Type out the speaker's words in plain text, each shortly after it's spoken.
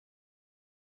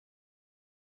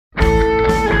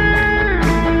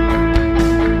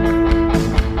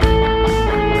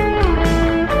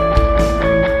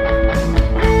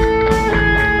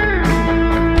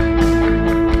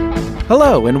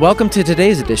Hello, and welcome to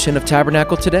today's edition of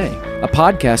Tabernacle Today, a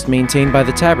podcast maintained by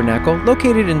the Tabernacle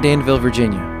located in Danville,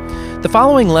 Virginia. The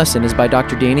following lesson is by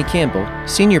Dr. Danny Campbell,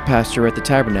 Senior Pastor at the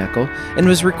Tabernacle, and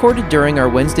was recorded during our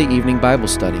Wednesday evening Bible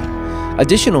study.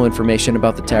 Additional information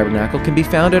about the Tabernacle can be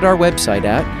found at our website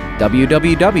at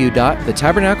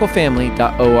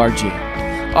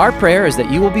www.thetabernaclefamily.org. Our prayer is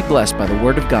that you will be blessed by the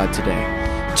Word of God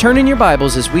today. Turn in your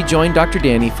Bibles as we join Dr.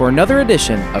 Danny for another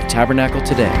edition of Tabernacle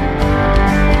Today.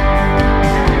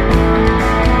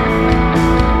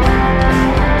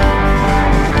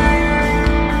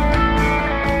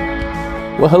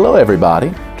 Well, hello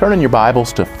everybody. Turn in your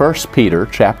Bibles to 1 Peter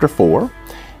chapter 4,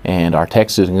 and our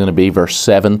text is going to be verse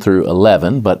 7 through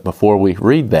 11, but before we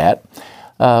read that,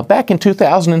 back in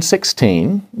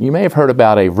 2016, you may have heard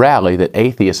about a rally that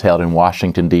atheists held in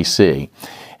Washington, D.C.,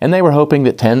 and they were hoping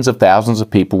that tens of thousands of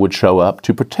people would show up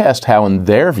to protest how, in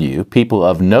their view, people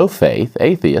of no faith,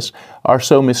 atheists, are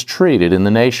so mistreated in the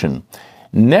nation.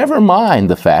 Never mind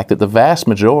the fact that the vast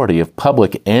majority of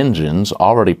public engines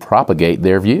already propagate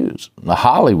their views.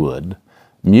 Hollywood,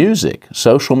 music,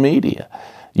 social media,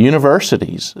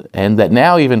 universities, and that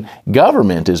now even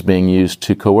government is being used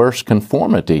to coerce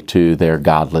conformity to their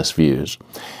godless views.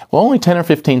 Well, only 10 or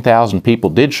 15,000 people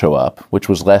did show up, which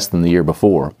was less than the year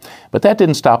before, but that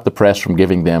didn't stop the press from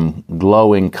giving them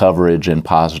glowing coverage and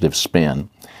positive spin.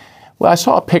 Well, I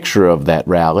saw a picture of that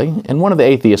rally, and one of the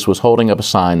atheists was holding up a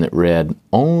sign that read,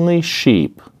 "Only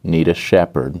sheep need a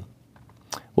shepherd."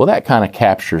 Well, that kind of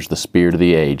captures the spirit of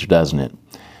the age, doesn't it?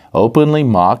 Openly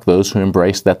mock those who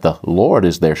embrace that the Lord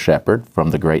is their shepherd,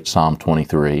 from the great Psalm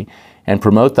 23, and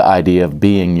promote the idea of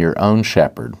being your own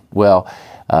shepherd. Well,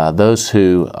 those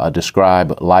who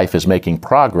describe life as making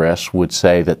progress would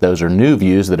say that those are new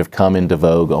views that have come into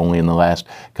vogue only in the last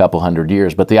couple hundred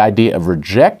years. But the idea of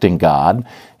rejecting God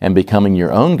and becoming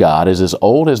your own God is as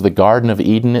old as the Garden of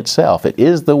Eden itself. It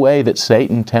is the way that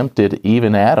Satan tempted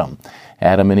even Adam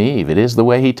and Eve. It is the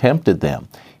way he tempted them.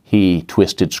 He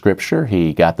twisted Scripture.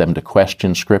 He got them to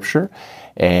question Scripture.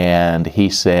 And he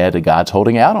said, God's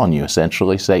holding out on you.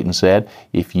 Essentially, Satan said,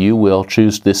 if you will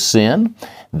choose this sin,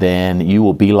 then you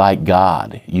will be like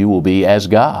God. You will be as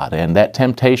God. And that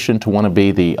temptation to want to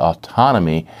be the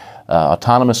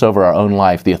autonomous over our own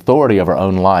life, the authority of our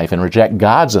own life, and reject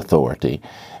God's authority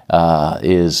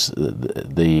is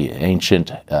the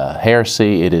ancient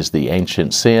heresy, it is the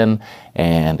ancient sin,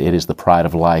 and it is the pride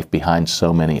of life behind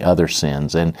so many other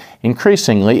sins. And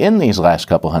increasingly, in these last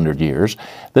couple hundred years,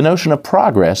 the notion of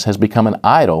progress has become an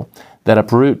idol that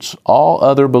uproots all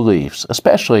other beliefs,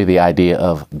 especially the idea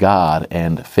of God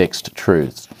and fixed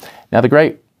truths. Now, the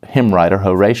great hymn writer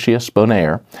Horatius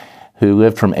Bonar, who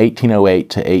lived from 1808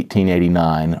 to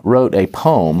 1889, wrote a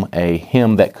poem, a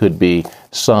hymn that could be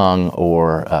sung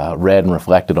or read and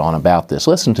reflected on about this.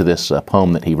 Listen to this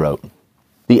poem that he wrote.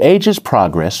 The age's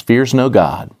progress fears no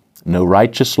God, no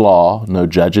righteous law, no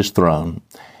judge's throne.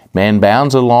 Man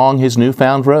bounds along his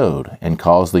newfound road and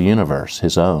calls the universe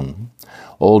his own.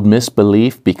 Old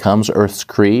misbelief becomes earth's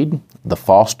creed. The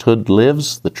falsehood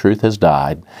lives, the truth has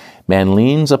died. Man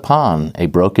leans upon a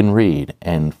broken reed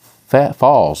and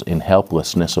falls in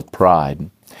helplessness of pride.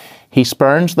 He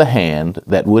spurns the hand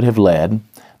that would have led,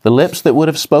 the lips that would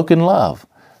have spoken love,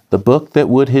 the book that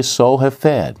would his soul have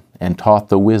fed, and taught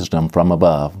the wisdom from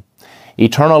above.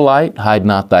 Eternal light, hide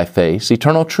not thy face,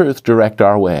 eternal truth, direct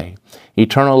our way.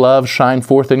 Eternal love, shine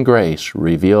forth in grace,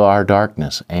 reveal our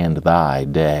darkness and thy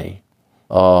day.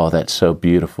 Oh, that's so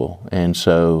beautiful and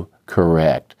so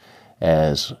correct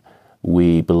as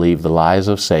we believe the lies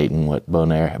of Satan, what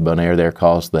Bonar there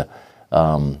calls the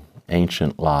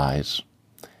ancient lies,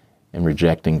 and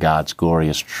rejecting God's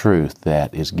glorious truth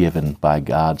that is given by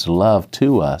God's love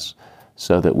to us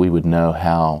so that we would know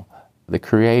how the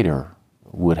Creator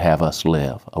would have us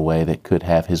live, a way that could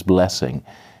have His blessing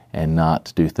and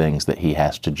not do things that He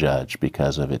has to judge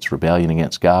because of its rebellion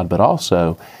against God, but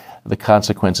also the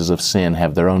consequences of sin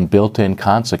have their own built-in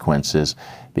consequences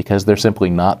because they're simply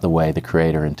not the way the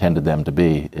Creator intended them to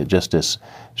be. It just as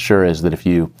sure as that if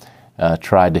you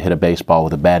tried to hit a baseball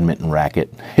with a badminton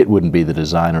racket, it wouldn't be the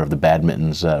designer of the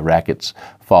badminton's racket's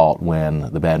fault when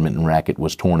the badminton racket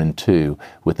was torn in two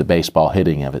with the baseball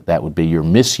hitting of it. That would be your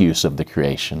misuse of the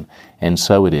creation. And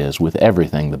so it is with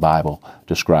everything the Bible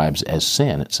describes as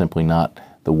sin. It's simply not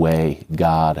the way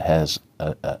God has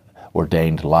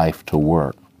ordained life to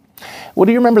work. Well,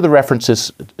 do you remember the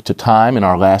references to time in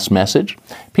our last message?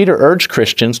 Peter urged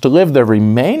Christians to live their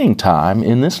remaining time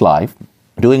in this life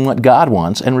doing what God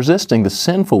wants and resisting the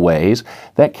sinful ways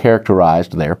that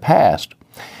characterized their past.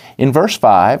 In verse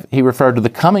 5, he referred to the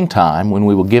coming time when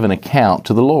we will give an account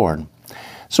to the Lord.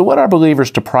 So what are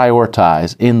believers to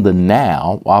prioritize in the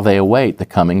now while they await the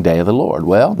coming day of the Lord?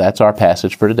 Well, that's our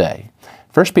passage for today.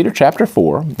 1 Peter chapter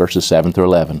 4, verses 7 through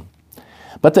 11.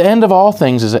 But the end of all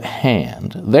things is at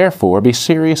hand. Therefore, be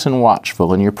serious and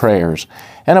watchful in your prayers.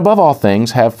 And above all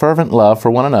things, have fervent love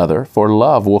for one another, for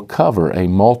love will cover a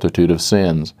multitude of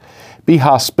sins. Be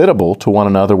hospitable to one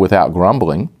another without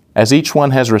grumbling. As each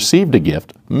one has received a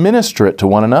gift, minister it to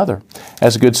one another,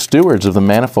 as good stewards of the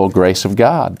manifold grace of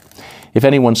God. If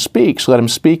anyone speaks, let him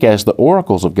speak as the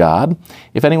oracles of God.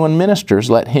 If anyone ministers,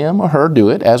 let him or her do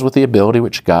it as with the ability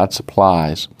which God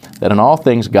supplies, that in all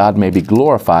things God may be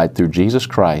glorified through Jesus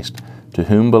Christ, to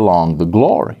whom belong the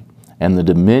glory and the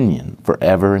dominion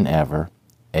forever and ever.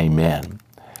 Amen.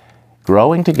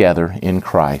 Growing together in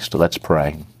Christ, let's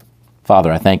pray. Father,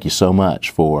 I thank you so much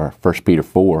for 1 Peter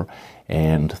 4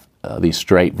 and these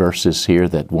straight verses here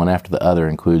that one after the other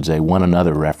includes a one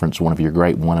another reference, one of your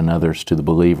great one another's to the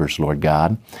believers, Lord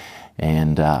God.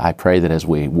 And I pray that as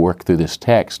we work through this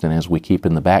text and as we keep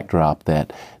in the backdrop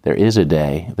that there is a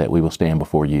day that we will stand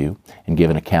before you and give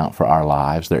an account for our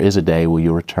lives. There is a day where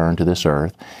you'll return to this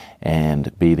earth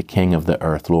and be the King of the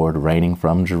earth, Lord, reigning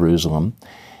from Jerusalem.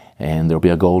 And there'll be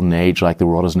a golden age like the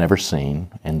world has never seen.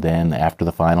 And then after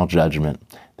the final judgment,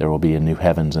 there will be a new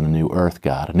heavens and a new earth,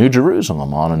 God, a new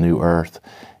Jerusalem on a new earth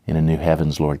in a new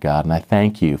heavens, Lord God. And I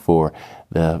thank you for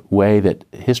the way that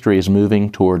history is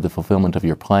moving toward the fulfillment of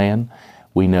your plan.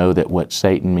 We know that what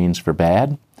Satan means for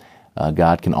bad,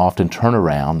 God can often turn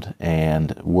around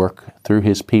and work through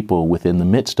his people within the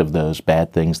midst of those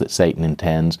bad things that Satan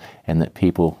intends and that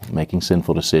people making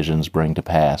sinful decisions bring to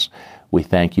pass. We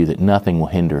thank you that nothing will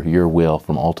hinder your will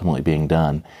from ultimately being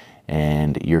done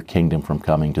and your kingdom from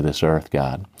coming to this earth,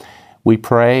 God. We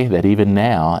pray that even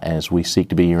now, as we seek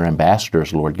to be your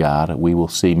ambassadors, Lord God, we will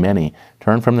see many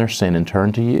turn from their sin and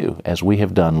turn to you, as we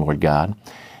have done, Lord God.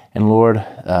 And Lord,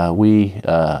 we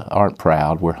aren't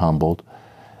proud, we're humbled.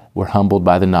 We're humbled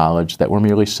by the knowledge that we're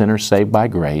merely sinners saved by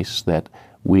grace, that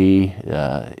we,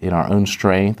 in our own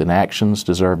strength and actions,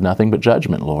 deserve nothing but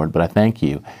judgment, Lord. But I thank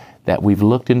you that we've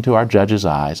looked into our judge's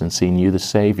eyes and seen you, the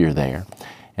Savior, there,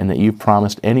 and that you've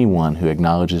promised anyone who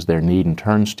acknowledges their need and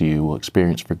turns to you will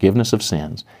experience forgiveness of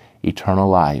sins, eternal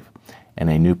life, and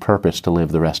a new purpose to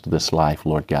live the rest of this life,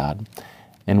 Lord God.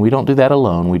 And we don't do that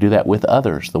alone. We do that with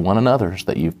others, the one another's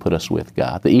that you've put us with,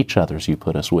 God, the each others you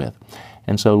put us with.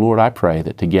 And so, Lord, I pray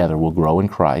that together we'll grow in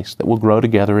Christ, that we'll grow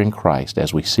together in Christ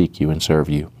as we seek you and serve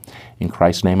you. In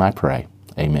Christ's name I pray.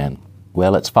 Amen.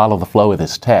 Well, let's follow the flow of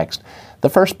this text. The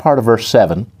first part of verse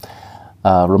 7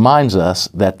 reminds us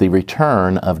that the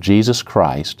return of Jesus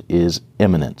Christ is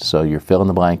imminent. So your fill in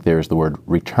the blank there is the word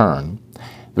return.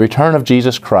 The return of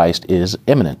Jesus Christ is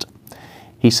imminent.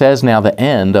 He says now the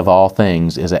end of all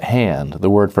things is at hand.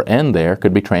 The word for end there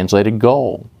could be translated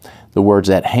goal. The words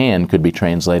at hand could be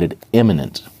translated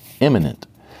imminent. Imminent.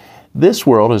 This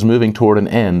world is moving toward an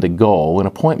end, a goal, an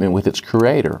appointment with its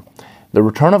Creator. The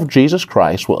return of Jesus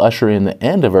Christ will usher in the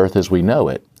end of earth as we know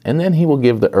it, and then He will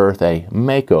give the earth a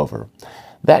makeover.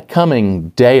 That coming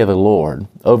day of the Lord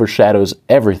overshadows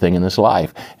everything in this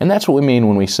life, and that's what we mean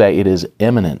when we say it is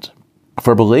imminent.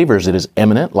 For believers, it is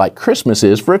imminent like Christmas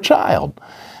is for a child.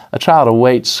 A child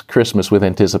awaits Christmas with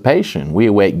anticipation. We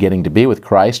await getting to be with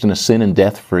Christ in a sin and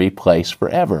death-free place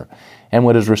forever. And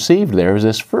what is received there is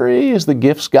as free as the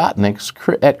gifts gotten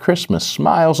at Christmas,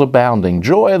 smiles abounding,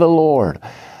 joy of the Lord,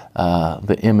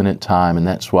 the imminent time. And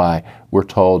that's why we're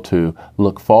told to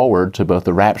look forward to both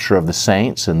the rapture of the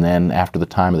saints and then after the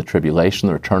time of the tribulation,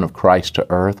 the return of Christ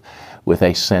to earth with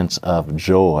a sense of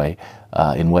joy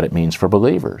in what it means for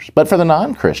believers. But for the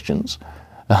non-Christians,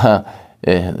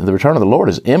 the return of the Lord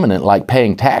is imminent like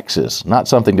paying taxes, not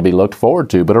something to be looked forward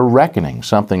to, but a reckoning,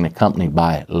 something accompanied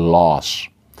by loss.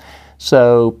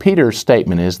 So Peter's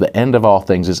statement is the end of all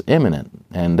things is imminent,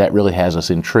 and that really has us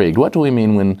intrigued. What do we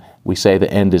mean when we say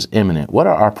the end is imminent? What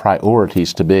are our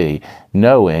priorities to be,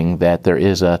 knowing that there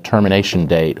is a termination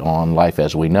date on life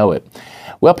as we know it?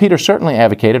 Well, Peter certainly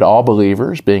advocated all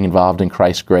believers being involved in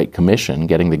Christ's Great Commission,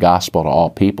 getting the gospel to all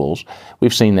peoples.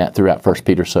 We've seen that throughout 1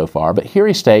 Peter so far. But here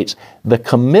he states the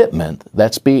commitment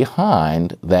that's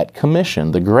behind that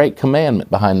commission, the great commandment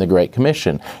behind the Great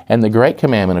Commission. And the Great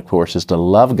Commandment, of course, is to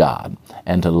love God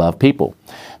and to love people.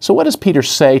 So what does Peter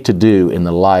say to do in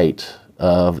the light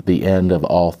of the end of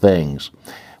all things?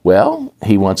 Well,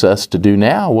 he wants us to do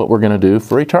now what we're going to do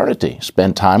for eternity.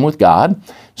 Spend time with God,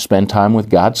 spend time with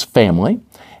God's family,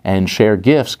 and share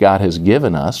gifts God has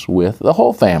given us with the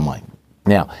whole family.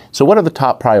 Now, so what are the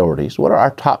top priorities? What are our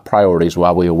top priorities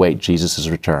while we await Jesus'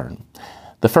 return?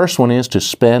 The first one is to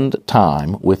spend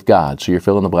time with God. So your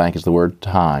fill in the blank is the word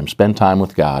time. Spend time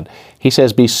with God. He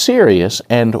says, be serious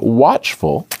and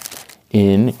watchful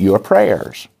in your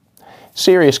prayers.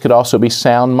 Serious could also be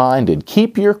sound-minded.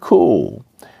 Keep your cool.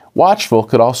 Watchful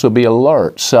could also be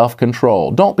alert,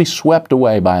 self-control. Don't be swept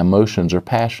away by emotions or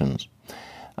passions.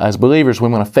 As believers, we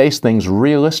want to face things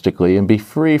realistically and be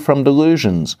free from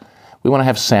delusions. We want to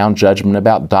have sound judgment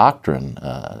about doctrine.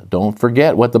 Don't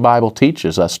forget what the Bible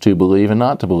teaches us to believe and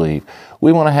not to believe.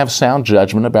 We want to have sound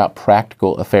judgment about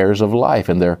practical affairs of life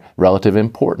and their relative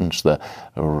importance, the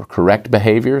correct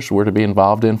behaviors we're to be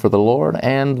involved in for the Lord,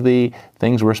 and the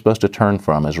things we're supposed to turn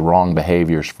from as wrong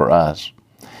behaviors for us.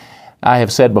 I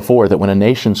have said before that when a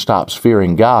nation stops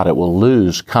fearing God, it will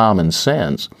lose common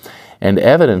sense. And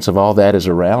evidence of all that is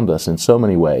around us in so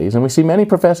many ways. And we see many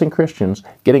professing Christians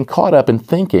getting caught up in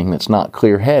thinking that's not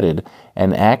clear-headed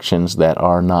and actions that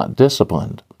are not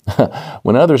disciplined.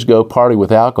 When others go party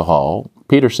with alcohol,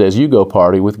 Peter says, you go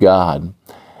party with God.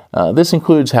 This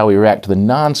includes how we react to the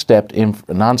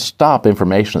non-stop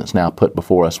information that's now put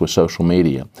before us with social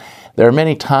media. There are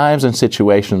many times and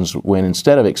situations when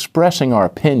instead of expressing our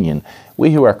opinion,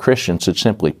 we who are Christians should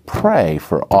simply pray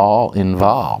for all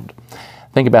involved.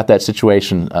 Think about that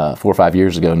situation 4 or 5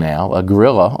 years ago now. A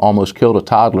gorilla almost killed a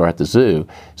toddler at the zoo,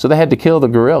 so they had to kill the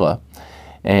gorilla.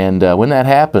 And when that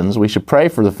happens, we should pray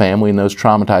for the family and those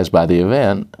traumatized by the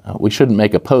event. We shouldn't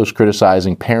make a post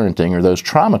criticizing parenting or those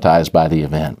traumatized by the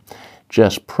event.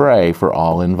 Just pray for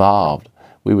all involved.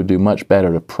 We would do much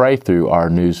better to pray through our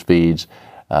news feeds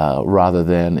rather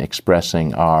than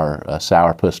expressing our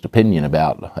sourpuss opinion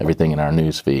about everything in our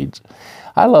news feeds.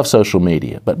 I love social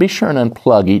media, but be sure and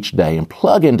unplug each day and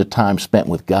plug into time spent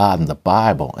with God and the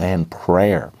Bible and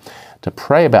prayer, to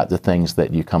pray about the things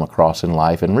that you come across in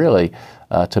life and really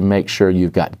to make sure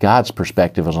you've got God's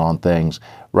perspectives on things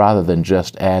rather than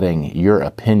just adding your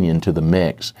opinion to the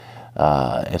mix,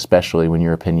 especially when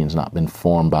your opinion's not been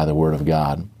formed by the Word of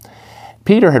God.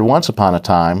 Peter had once upon a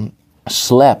time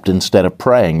slept instead of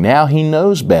praying. Now he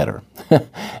knows better.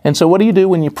 And so what do you do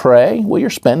when you pray? Well, you're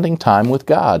spending time with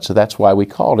God. So that's why we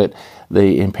called it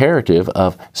the imperative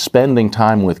of spending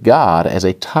time with God as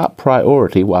a top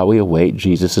priority while we await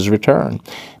Jesus' return.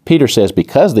 Peter says,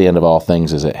 because the end of all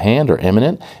things is at hand or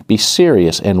imminent, be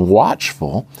serious and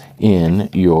watchful in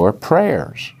your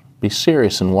prayers. Be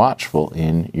serious and watchful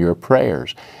in your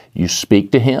prayers. You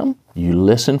speak to Him. You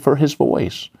listen for His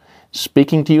voice.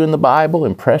 Speaking to you in the Bible,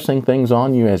 impressing things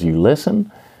on you as you listen,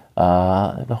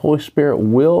 the Holy Spirit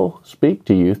will speak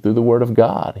to you through the Word of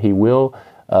God. He will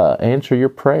answer your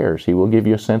prayers. He will give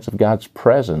you a sense of God's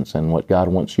presence and what God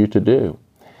wants you to do.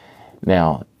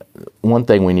 Now, one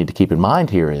thing we need to keep in mind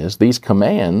here is these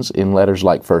commands in letters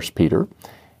like 1 Peter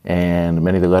and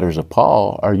many of the letters of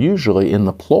Paul are usually in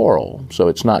the plural. So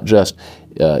it's not just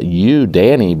you,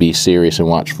 Danny, be serious and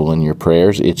watchful in your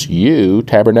prayers. It's you,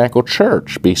 Tabernacle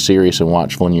Church, be serious and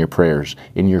watchful in your prayers,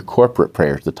 in your corporate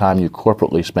prayers, the time you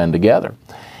corporately spend together.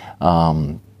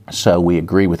 So we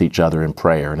agree with each other in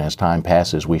prayer, and as time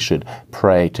passes, we should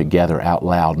pray together out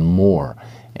loud more,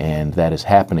 and that is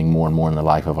happening more and more in the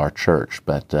life of our church,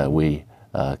 but we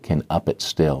can up it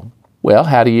still. Well,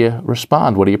 how do you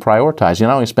respond? What do you prioritize? You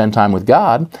not only spend time with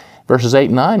God. Verses 8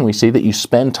 and 9, we see that you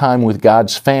spend time with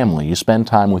God's family. You spend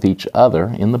time with each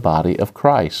other in the body of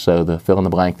Christ. So the fill in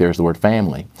the blank there is the word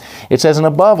family. It says, and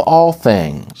above all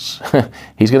things,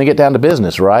 he's going to get down to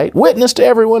business, right? Witness to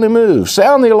everyone who moves.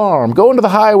 Sound the alarm. Go into the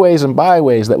highways and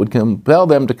byways that would compel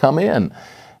them to come in.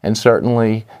 And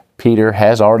certainly Peter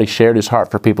has already shared his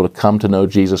heart for people to come to know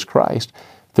Jesus Christ.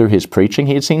 Through his preaching,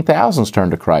 he had seen thousands turn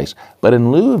to Christ. But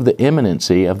in lieu of the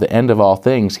imminency of the end of all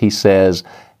things, he says,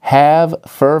 have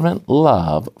fervent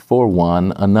love for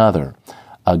one another.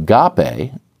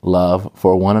 Agape, love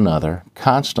for one another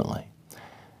constantly.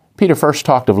 Peter first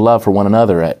talked of love for one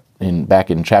another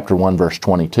back in chapter 1, verse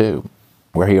 22,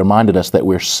 where he reminded us that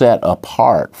we're set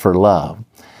apart for love.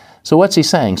 So what's he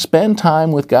saying? Spend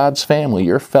time with God's family,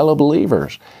 your fellow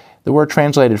believers. The word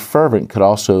translated fervent could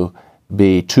also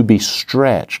be to be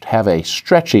stretched, have a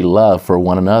stretchy love for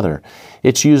one another.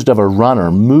 It's used of a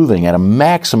runner moving at a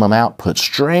maximum output,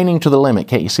 straining to the limit.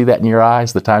 Can't you see that in your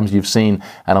eyes? The times you've seen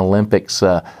an Olympics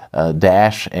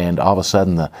dash and all of a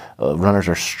sudden the runners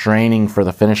are straining for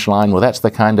the finish line. Well, that's the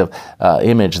kind of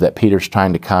image that Peter's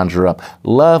trying to conjure up.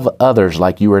 Love others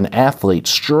like you were an athlete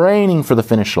straining for the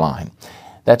finish line.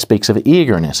 That speaks of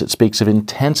eagerness. It speaks of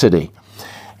intensity.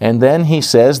 And then he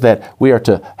says that we are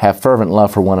to have fervent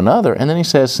love for one another. And then he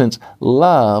says, since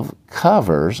love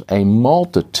covers a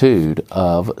multitude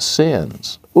of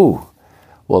sins. Ooh,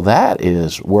 well, that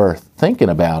is worth thinking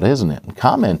about, isn't it? And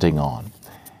commenting on.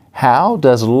 How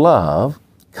does love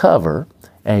cover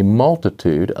a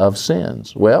multitude of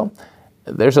sins? Well,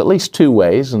 there's at least two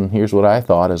ways, and here's what I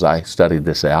thought as I studied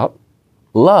this out.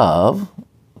 Love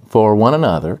for one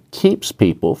another keeps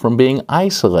people from being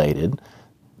isolated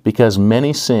because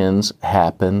many sins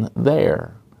happen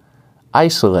there.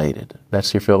 Isolated,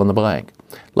 that's your fill in the blank.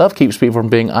 Love keeps people from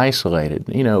being isolated.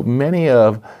 You know, many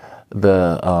of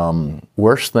the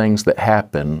worst things that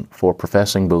happen for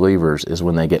professing believers is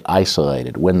when they get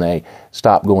isolated, when they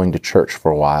stop going to church for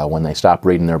a while, when they stop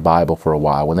reading their Bible for a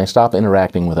while, when they stop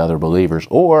interacting with other believers,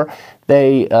 or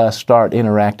they start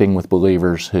interacting with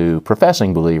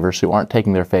professing believers who aren't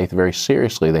taking their faith very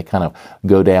seriously. They kind of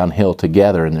go downhill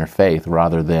together in their faith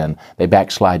they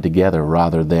backslide together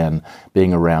rather than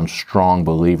being around strong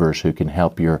believers who can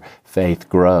help your faith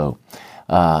grow.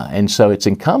 And so it's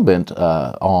incumbent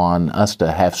on us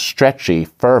to have stretchy,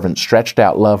 fervent, stretched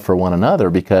out love for one another,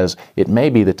 because it may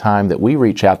be the time that we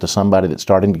reach out to somebody that's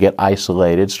starting to get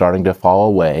isolated, starting to fall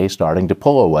away, starting to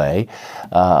pull away.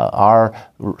 Our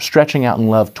stretching out in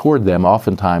love toward them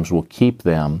oftentimes will keep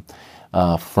them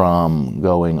from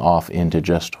going off into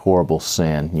just horrible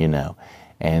sin, you know.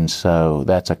 And so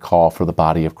that's a call for the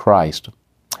body of Christ.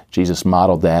 Jesus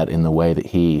modeled that in the way that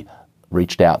He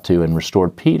reached out to and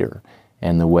restored Peter,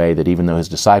 and the way that even though His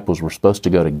disciples were supposed to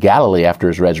go to Galilee after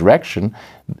His resurrection,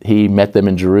 He met them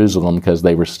in Jerusalem because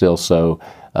they were still so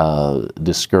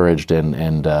discouraged and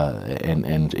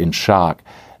in shock,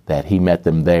 that He met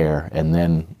them there and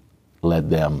then led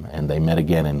them, and they met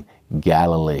again in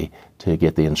Galilee to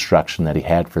get the instruction that He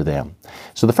had for them.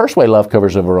 So the first way love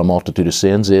covers over a multitude of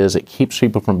sins is it keeps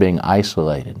people from being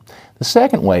isolated. The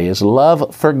second way is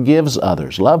love forgives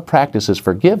others. Love practices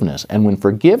forgiveness, and when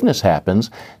forgiveness happens,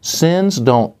 sins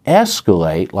don't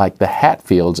escalate like the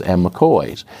Hatfields and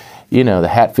McCoys. You know, the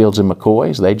Hatfields and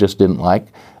McCoys, they just didn't like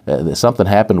something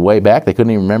happened way back. They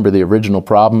couldn't even remember the original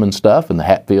problem and stuff, and the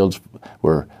Hatfields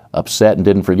were upset and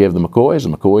didn't forgive the McCoys. The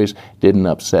McCoys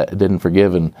didn't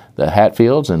forgive the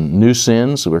Hatfields, and new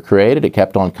sins were created. It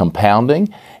kept on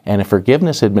compounding, and if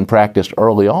forgiveness had been practiced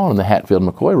early on in the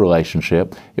Hatfield-McCoy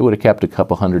relationship, it would have kept a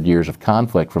couple hundred years of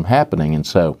conflict from happening. And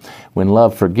so when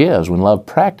love forgives, when love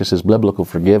practices biblical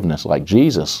forgiveness like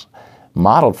Jesus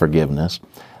modeled forgiveness,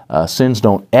 sins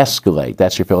don't escalate.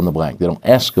 That's your fill in the blank. They don't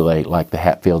escalate like the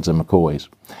Hatfields and McCoys.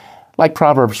 Like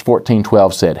Proverbs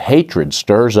 14:12 said, hatred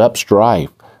stirs up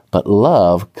strife, but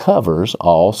love covers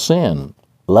all sin.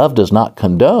 Love does not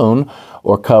condone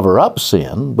or cover up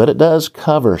sin, but it does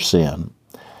cover sin.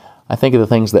 I think of the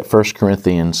things that 1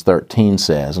 Corinthians 13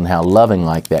 says and how loving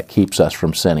like that keeps us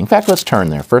from sinning. In fact, let's turn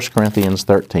there. 1 Corinthians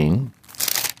 13.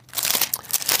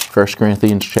 1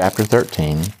 Corinthians chapter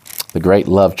 13, the great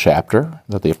love chapter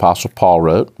that the Apostle Paul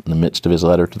wrote in the midst of his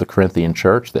letter to the Corinthian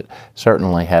church that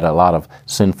certainly had a lot of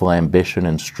sinful ambition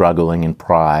and struggling and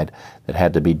pride that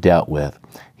had to be dealt with.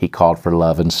 He called for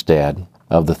love instead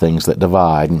of the things that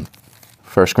divide. 1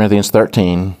 Corinthians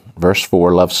 13, verse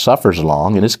 4, love suffers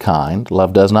long and is kind.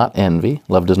 Love does not envy.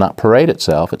 Love does not parade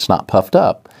itself. It's not puffed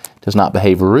up. Does not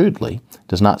behave rudely.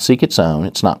 Does not seek its own.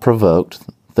 It's not provoked.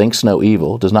 Thinks no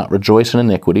evil. Does not rejoice in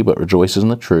iniquity, but rejoices in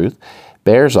the truth.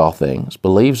 Bears all things.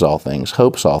 Believes all things.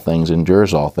 Hopes all things.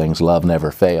 Endures all things. Love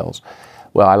never fails.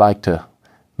 Well, I like to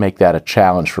make that a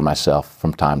challenge for myself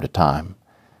from time to time,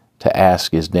 to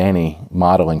ask, is Danny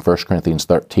modeling 1 Corinthians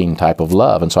 13 type of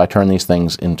love? And so I turn these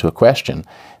things into a question.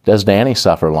 Does Danny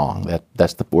suffer long?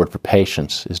 That's the word for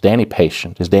patience. Is Danny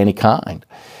patient? Is Danny kind?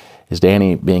 Is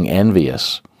Danny being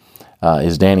envious?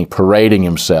 Is Danny parading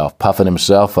himself, puffing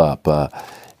himself up?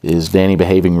 Is Danny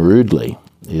behaving rudely?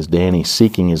 Is Danny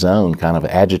seeking his own, kind of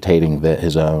agitating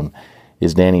his own?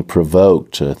 Is Danny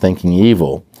provoked, thinking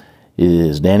evil?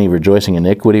 Is Danny rejoicing in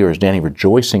iniquity, or is Danny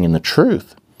rejoicing in the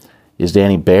truth? Is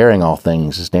Danny bearing all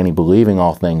things? Is Danny believing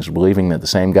all things, believing that the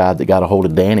same God that got a hold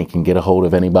of Danny can get a hold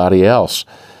of anybody else?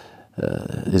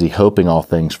 Is he hoping all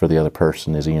things for the other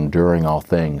person? Is he enduring all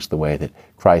things the way that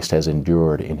Christ has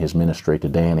endured in his ministry to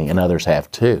Danny, and others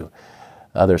have too?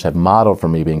 Others have modeled for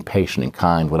me being patient and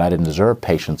kind when I didn't deserve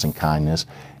patience and kindness,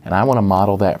 and I want to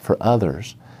model that for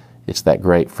others. It's that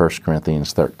great 1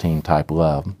 Corinthians 13 type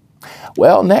love.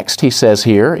 Well, next he says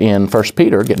here in 1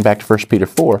 Peter, getting back to 1 Peter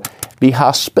 4, be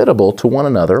hospitable to one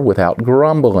another without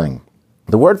grumbling.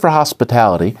 The word for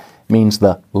hospitality means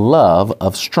the love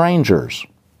of strangers,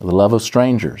 the love of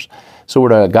strangers. So we're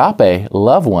to agape,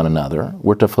 love one another.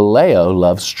 We're to phileo,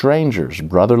 love strangers,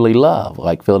 brotherly love,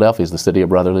 like Philadelphia is the city of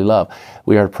brotherly love.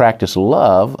 We are to practice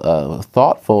love,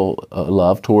 thoughtful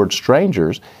love towards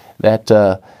strangers that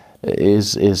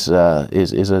is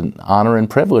an honor and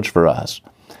privilege for us.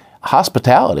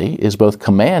 Hospitality is both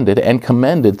commanded and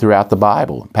commended throughout the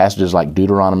Bible. Passages like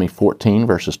Deuteronomy 14,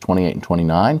 verses 28 and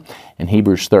 29, and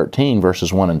Hebrews 13,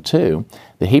 verses 1 and 2.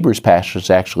 The Hebrews passage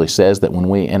actually says that when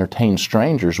we entertain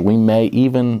strangers, we may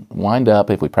even wind up,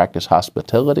 if we practice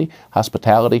hospitality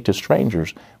to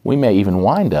strangers, we may even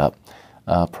wind up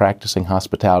practicing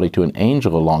hospitality to an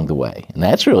angel along the way. And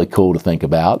that's really cool to think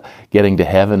about, getting to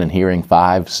heaven and hearing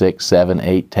 5, 6, 7,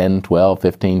 8, 10, 12,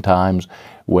 15 times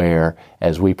where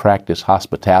as we practice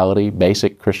hospitality,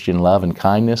 basic Christian love and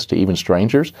kindness to even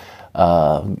strangers,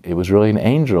 it was really an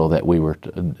angel that we were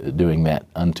doing that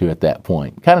unto at that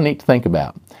point. Kind of neat to think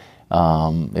about.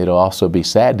 It'll also be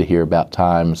sad to hear about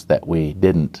times that we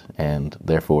didn't and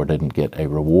therefore didn't get a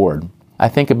reward. I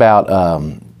think about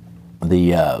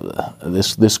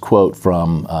this quote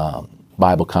from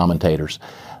Bible commentators.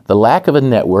 The lack of a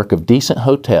network of decent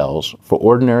hotels for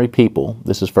ordinary people,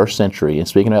 this is first century, and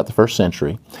speaking about the first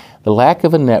century, the lack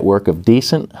of a network of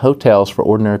decent hotels for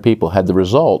ordinary people had the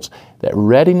results that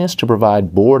readiness to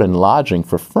provide board and lodging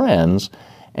for friends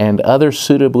and other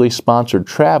suitably sponsored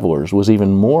travelers was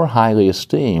even more highly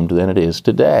esteemed than it is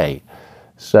today.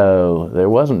 So there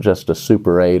wasn't just a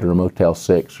Super 8 or a Motel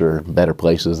 6 or better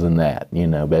places than that,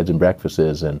 beds and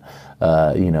breakfasts and,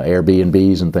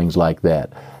 Airbnbs and things like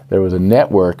that. There was a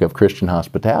network of Christian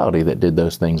hospitality that did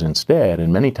those things instead,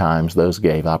 and many times those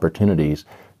gave opportunities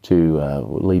to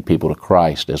lead people to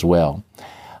Christ as well.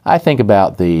 I think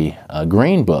about the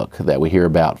Green Book that we hear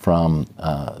about from,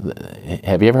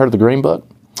 have you ever heard of the Green Book?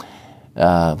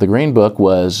 The Green Book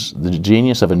was the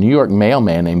genius of a New York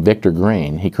mailman named Victor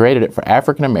Green. He created it for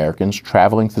African Americans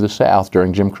traveling through the South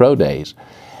during Jim Crow days.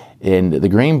 And the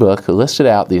Green Book listed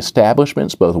out the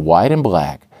establishments, both white and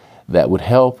black, that would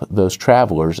help those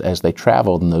travelers as they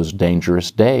traveled in those dangerous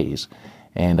days.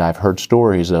 And I've heard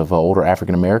stories of older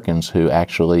African Americans who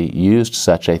actually used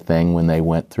such a thing when they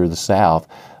went through the South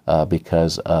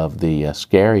because of the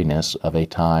scariness of a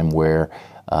time where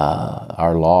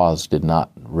our laws did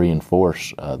not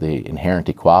reinforce the inherent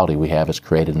equality we have as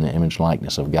created in the image and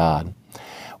likeness of God.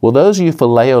 Well, those you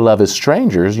phileo love as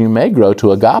strangers, you may grow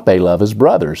to agape love as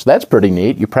brothers. That's pretty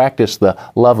neat. You practice the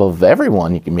love of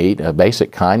everyone you can meet,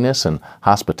 basic kindness and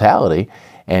hospitality.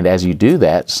 And as you do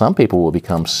that, some people will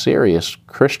become serious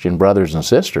Christian brothers and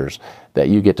sisters that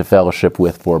you get to fellowship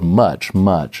with for much,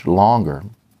 much longer.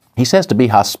 He says to be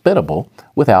hospitable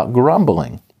without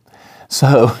grumbling.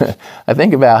 So I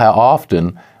think about how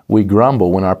often we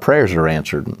grumble when our prayers are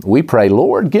answered. We pray,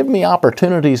 Lord, give me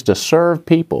opportunities to serve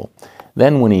people.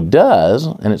 Then when He does,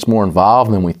 and it's more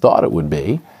involved than we thought it would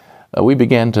be,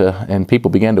 and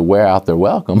people begin to wear out their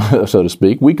welcome, so to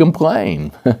speak, we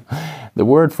complain. The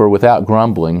word for without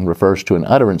grumbling refers to an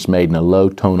utterance made in a low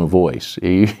tone of voice.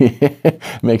 It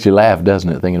makes you laugh, doesn't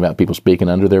it, thinking about people speaking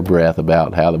under their breath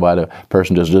about why the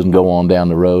person just doesn't go on down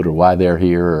the road or why they're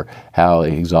here or how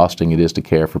exhausting it is to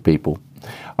care for people.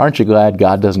 Aren't you glad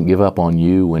God doesn't give up on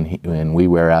you when we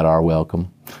wear out our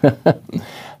welcome?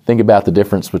 Think about the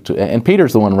difference between, and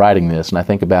Peter's the one writing this, and I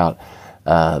think about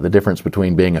the difference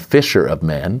between being a fisher of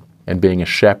men and being a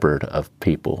shepherd of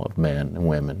people, of men and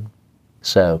women.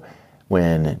 So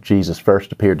when Jesus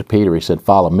first appeared to Peter, He said,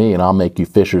 follow me and I'll make you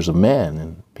fishers of men.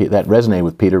 And that resonated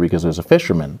with Peter because he was a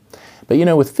fisherman. But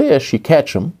with fish, you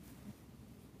catch them,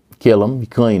 kill them, you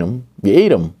clean them, you eat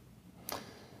them.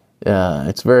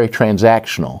 It's very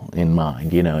transactional in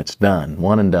mind. It's done,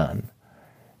 one and done.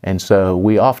 And so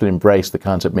we often embrace the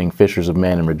concept of being fishers of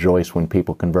men and rejoice when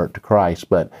people convert to Christ,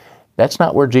 but that's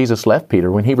not where Jesus left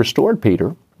Peter. When He restored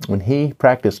Peter, when He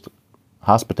practiced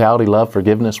hospitality, love,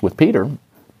 forgiveness with Peter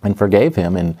and forgave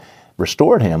him and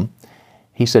restored him,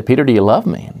 He said, Peter, do you love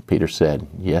me? And Peter said,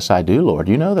 yes, I do, Lord.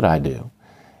 You know that I do.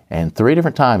 And 3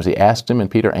 different times He asked him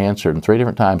and Peter answered, and 3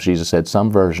 different times Jesus said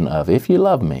some version of, if you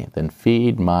love me, then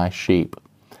feed my sheep.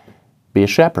 Be a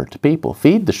shepherd to people.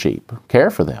 Feed the sheep.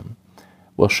 Care for them.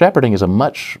 Well, shepherding is a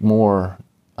much more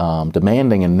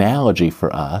demanding analogy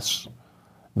for us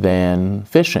than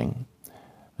fishing.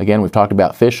 Again, we've talked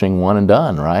about fishing, one and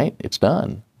done, right? It's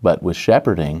done. But with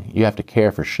shepherding, you have to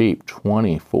care for sheep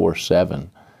 24/7,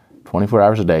 24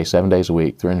 hours a day, 7 days a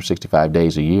week, 365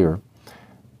 days a year.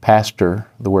 Pastor,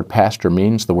 the word pastor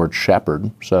means the word shepherd,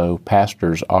 so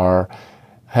pastors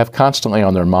have constantly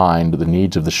on their mind the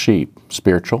needs of the sheep,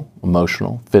 spiritual,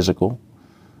 emotional, physical,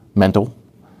 mental,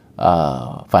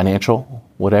 financial,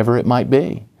 whatever it might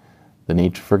be. The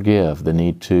need to forgive, the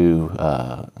need to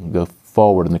go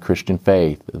forward in the Christian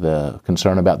faith, the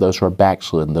concern about those who are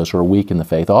backslidden, those who are weak in the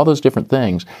faith, all those different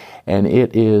things. And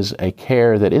it is a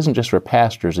care that isn't just for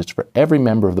pastors, it's for every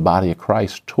member of the body of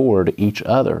Christ toward each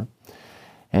other.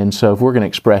 And so if we're going to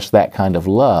express that kind of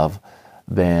love,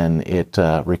 then it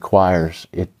requires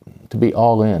it to be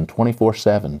all in,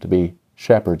 24/7, to be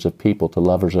shepherds of people, to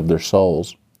lovers of their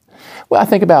souls. Well, I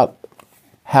think about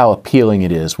how appealing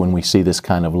it is when we see this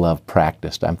kind of love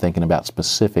practiced. I'm thinking about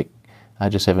I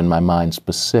just have in my mind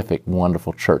specific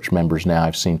wonderful church members now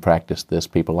I've seen practice this,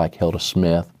 people like Hilda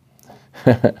Smith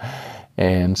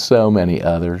and so many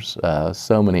others,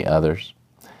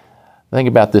 Think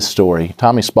about this story.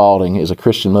 Tommy Spaulding is a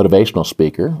Christian motivational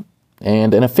speaker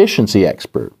and an efficiency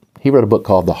expert. He wrote a book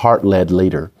called The Heart-Led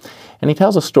Leader, and he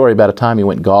tells a story about a time he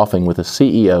went golfing with a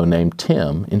CEO named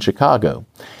Tim in Chicago.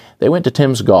 They went to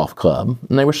Tim's golf club,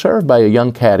 and they were served by a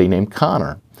young caddy named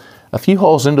Connor. A few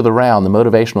holes into the round, the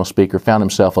motivational speaker found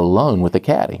himself alone with the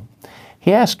caddy.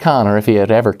 He asked Connor if he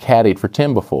had ever caddied for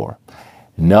Tim before.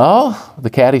 "No," the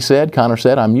caddy said. Connor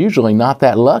said, "I'm usually not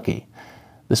that lucky."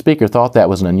 The speaker thought that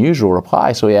was an unusual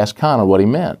reply, so he asked Connor what he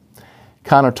meant.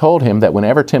 Connor told him that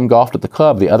whenever Tim golfed at the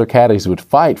club, the other caddies would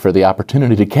fight for the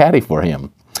opportunity to caddy for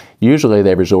him. Usually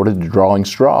they resorted to drawing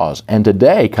straws, and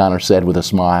today, Connor said with a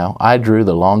smile, "I drew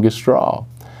the longest straw."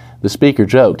 The speaker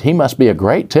joked, "He must be a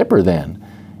great tipper then."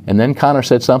 And then Connor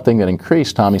said something that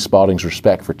increased Tommy Spaulding's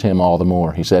respect for Tim all the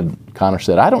more. Connor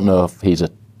said, "I don't know if he's a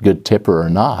good tipper or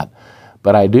not,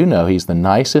 but I do know he's the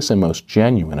nicest and most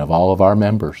genuine of all of our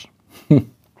members."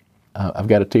 I've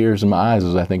got tears in my eyes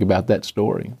as I think about that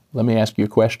story. Let me ask you a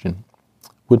question.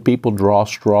 Would people draw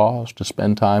straws to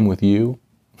spend time with you?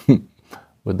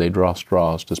 Would they draw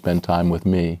straws to spend time with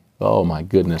me? Oh my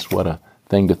goodness, what a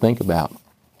thing to think about.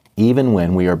 Even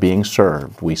when we are being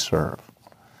served, we serve.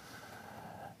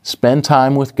 Spend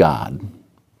time with God.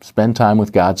 Spend time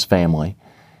with God's family.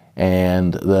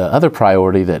 And the other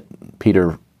priority that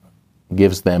Peter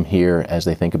gives them here as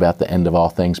they think about the end of all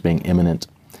things being imminent,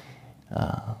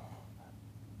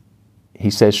 he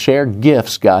says, share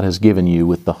gifts God has given you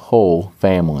with the whole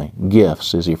family.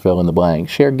 Gifts, as you fill in the blank.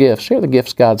 Share gifts. Share the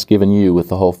gifts God's given you with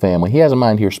the whole family. He has in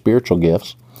mind here spiritual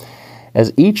gifts.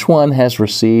 As each one has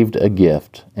received a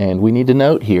gift, and we need to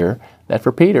note here that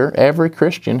for Peter, every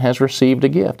Christian has received a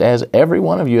gift. As every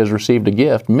one of you has received a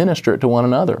gift, minister it to one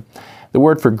another. The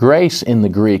word for grace in the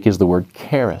Greek is the word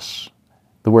charis.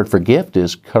 The word for gift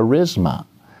is charisma.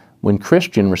 When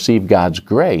Christians receive God's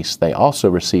grace, they also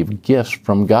receive gifts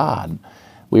from God.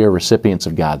 We are recipients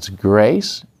of God's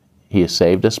grace. He has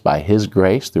saved us by His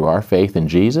grace through our faith in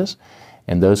Jesus.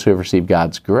 And those who have received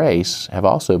God's grace have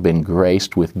also been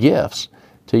graced with gifts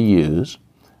to use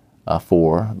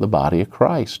for the body of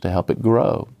Christ, to help it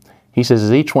grow. He says,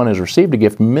 as each one has received a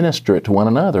gift, minister it to one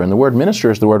another. And the word minister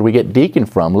is the word we get deacon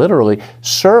from. Literally,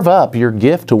 serve up your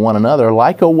gift to one another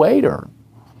like a waiter.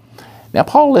 Now,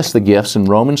 Paul lists the gifts in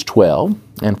Romans 12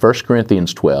 and 1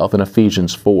 Corinthians 12 and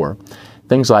Ephesians 4.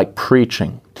 Things like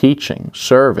preaching, teaching,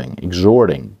 serving,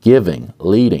 exhorting, giving,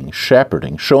 leading,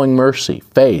 shepherding, showing mercy,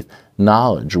 faith,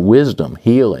 knowledge, wisdom,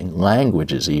 healing,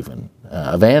 languages even,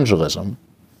 evangelism.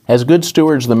 As good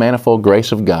stewards of the manifold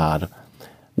grace of God,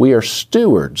 we are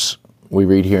stewards, we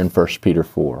read here in 1 Peter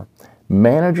 4,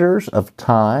 managers of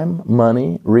time,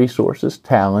 money, resources,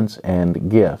 talents, and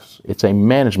gifts. It's a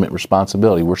management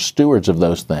responsibility. We're stewards of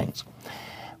those things.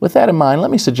 With that in mind,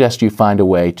 let me suggest you find a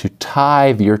way to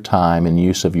tithe your time and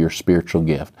use of your spiritual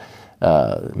gift.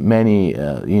 There's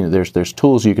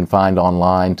tools you can find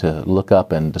online to look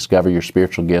up and discover your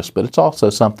spiritual gifts, but it's also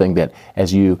something that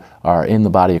as you are in the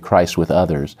body of Christ with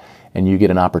others and you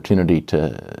get an opportunity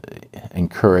to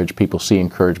encourage, people see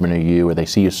encouragement in you, or they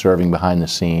see you serving behind the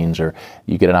scenes, or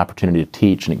you get an opportunity to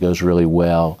teach and it goes really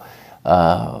well.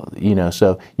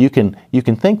 So you can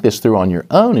think this through on your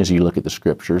own as you look at the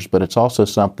Scriptures, but it's also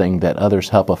something that others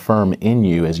help affirm in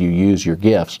you as you use your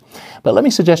gifts. But let me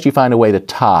suggest you find a way to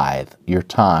tithe your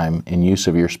time in use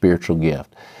of your spiritual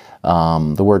gift.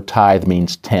 The word tithe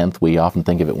means tenth. We often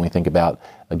think of it when we think about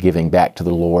giving back to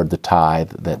the Lord, the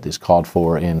tithe that is called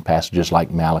for in passages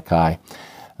like Malachi.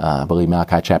 I believe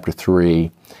Malachi chapter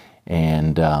 3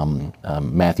 and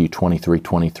Matthew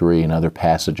 23:23 and other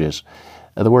passages.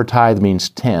 The word tithe means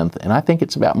tenth, and I think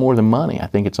it's about more than money. I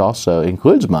think it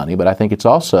includes money, but I think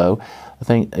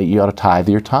you ought to tithe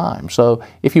your time. So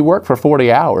if you work for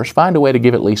 40 hours, find a way to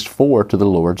give at least 4 to the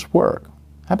Lord's work.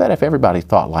 How about if everybody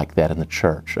thought like that in the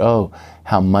church? Oh,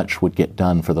 how much would get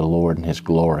done for the Lord and His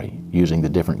glory using the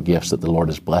different gifts that the Lord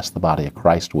has blessed the body of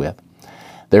Christ with.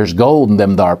 There's gold in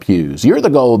them thar pews. You're the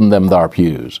gold in them thar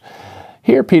pews.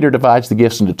 Here, Peter divides the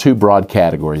gifts into 2 broad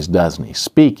categories, doesn't he?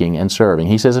 Speaking and serving.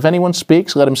 He says, if anyone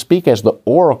speaks, let him speak as the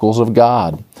oracles of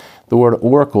God. The word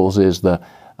oracles is the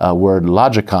word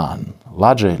logikon,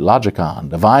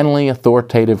 divinely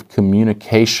authoritative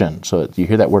communication. So you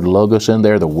hear that word logos in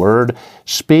there, the word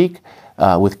speak.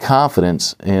 with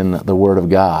confidence in the Word of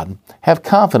God. Have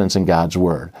confidence in God's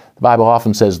Word. The Bible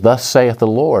often says, "Thus saith the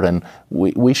Lord," and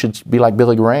we should be like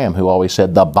Billy Graham, who always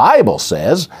said, "The Bible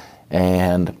says,"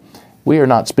 and we are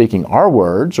not speaking our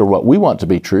words or what we want to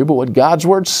be true, but what God's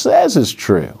Word says is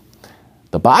true.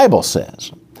 The Bible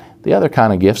says. The other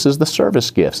kind of gifts is the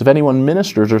service gifts. If anyone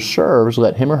ministers or serves,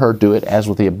 let him or her do it as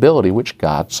with the ability which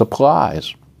God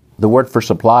supplies. The word for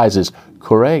supplies is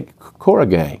chorege.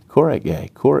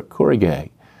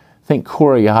 Think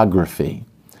choreography.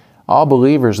 All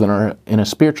believers that are in a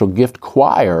spiritual gift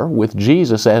choir with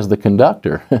Jesus as the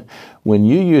conductor, when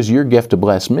you use your gift to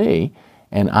bless me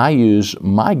and I use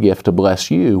my gift to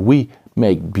bless you, we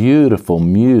make beautiful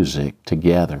music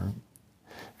together.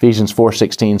 Ephesians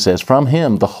 4:16 says, "From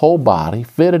Him the whole body,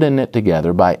 fitted and knit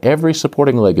together by every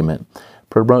supporting ligament,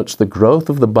 promotes the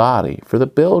growth of the body for the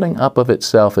building up of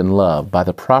itself in love by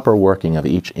the proper working of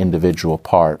each individual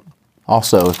part."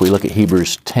 Also, if we look at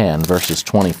Hebrews 10, verses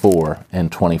 24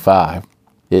 and 25,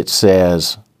 it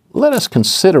says, "Let us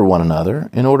consider one another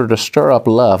in order to stir up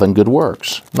love and good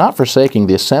works, not forsaking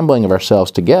the assembling of ourselves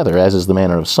together, as is the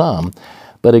manner of some,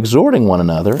 but exhorting one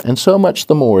another, and so much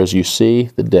the more as you see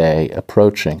the day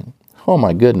approaching." Oh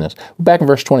my goodness. Back in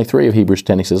verse 23 of Hebrews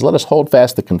 10, he says, "Let us hold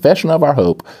fast the confession of our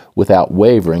hope without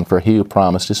wavering, for he who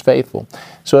promised is faithful."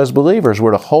 So as believers, we're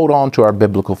to hold on to our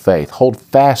biblical faith, hold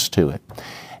fast to it.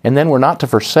 And then we're not to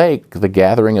forsake the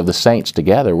gathering of the saints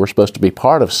together. We're supposed to be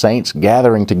part of saints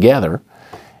gathering together.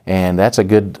 And that's a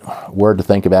good word to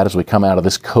think about as we come out of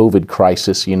this COVID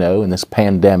crisis, and this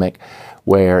pandemic,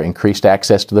 where increased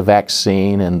access to the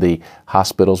vaccine and the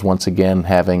hospitals once again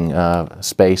having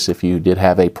space if you did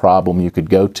have a problem you could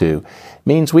go to,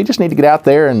 means we just need to get out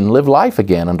there and live life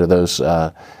again under those,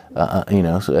 so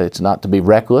it's not to be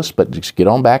reckless, but just get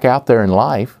on back out there in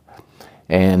life.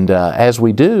 And as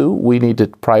we do, we need to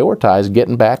prioritize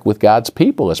getting back with God's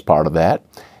people as part of that,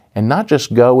 and not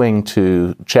just going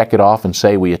to check it off and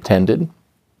say we attended,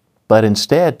 but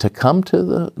instead to come to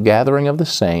the gathering of the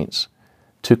saints,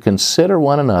 to consider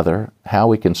one another how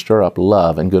we can stir up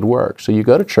love and good works. So you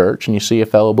go to church and you see a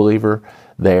fellow believer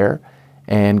there,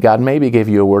 and God maybe gave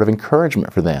you a word of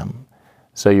encouragement for them.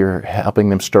 So you're helping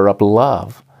them stir up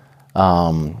love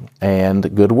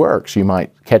and good works. You might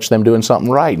catch them doing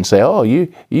something right and say, "Oh, you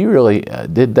really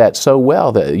did that so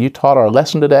well that you taught our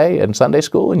lesson today in Sunday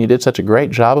school and you did such a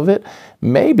great job of it.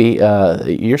 Maybe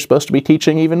you're supposed to be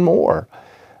teaching even more."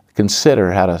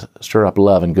 Consider how to stir up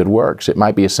love and good works. It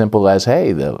might be as simple as,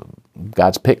 hey,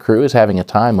 God's Pit Crew is having a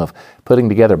time of putting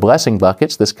together blessing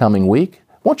buckets this coming week.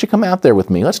 Won't you come out there with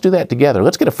me? Let's do that together.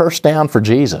 Let's get a first down for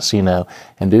Jesus, and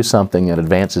do something that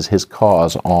advances His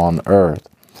cause on earth.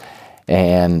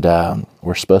 And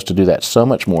we're supposed to do that so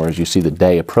much more as you see the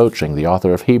day approaching. The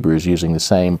author of Hebrews using the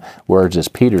same words as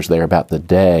Peter's there about the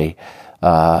day,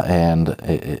 and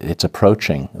it's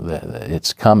approaching,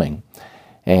 it's coming.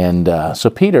 And so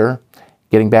Peter,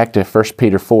 getting back to 1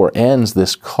 Peter 4, ends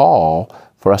this call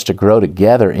for us to grow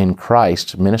together in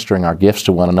Christ, ministering our gifts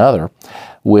to one another,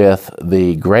 with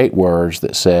the great words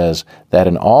that says that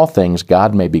in all things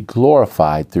God may be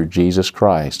glorified through Jesus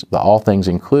Christ. The all things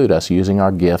include us using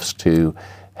our gifts to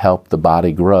help the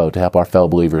body grow, to help our fellow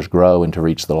believers grow and to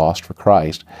reach the lost for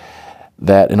Christ.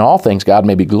 That in all things God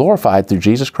may be glorified through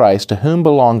Jesus Christ, to whom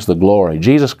belongs the glory.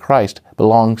 Jesus Christ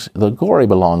the glory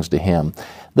belongs to Him.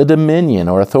 The dominion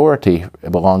or authority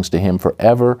belongs to Him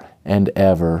forever and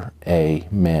ever.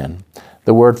 Amen.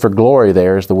 The word for glory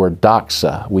there is the word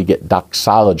doxa. We get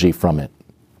doxology from it.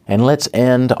 And let's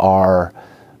end our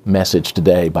message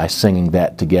today by singing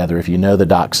that together. If you know the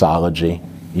doxology,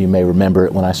 you may remember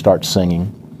it when I start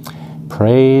singing.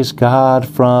 Praise God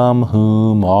from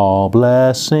whom all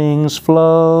blessings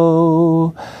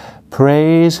flow.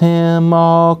 Praise Him,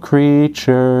 all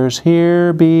creatures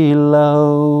here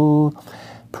below.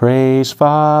 Praise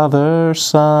Father,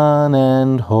 Son,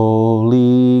 and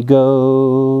Holy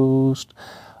Ghost.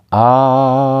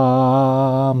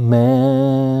 Amen.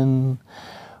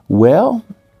 Well,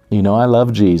 I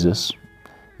love Jesus,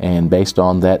 and based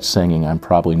on that singing, I'm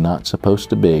probably not supposed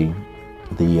to be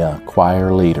the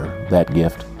choir leader. That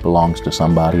gift belongs to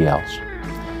somebody else.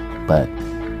 But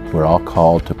we're all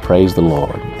called to praise the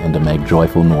Lord and to make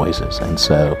joyful noises. And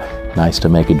so, nice to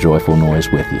make a joyful noise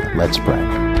with you. Let's pray.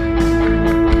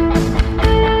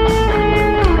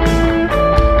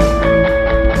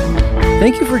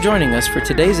 Thank you for joining us for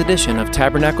today's edition of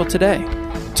Tabernacle Today.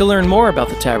 To learn more about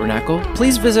the Tabernacle,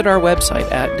 please visit our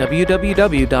website at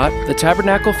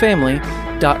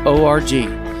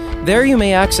www.thetabernaclefamily.org. There you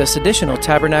may access additional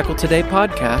Tabernacle Today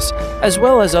podcasts as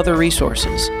well as other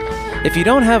resources. If you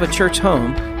don't have a church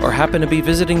home or happen to be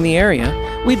visiting the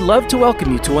area, we'd love to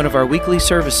welcome you to one of our weekly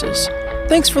services.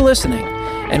 Thanks for listening,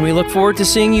 and we look forward to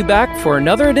seeing you back for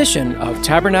another edition of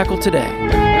Tabernacle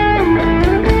Today.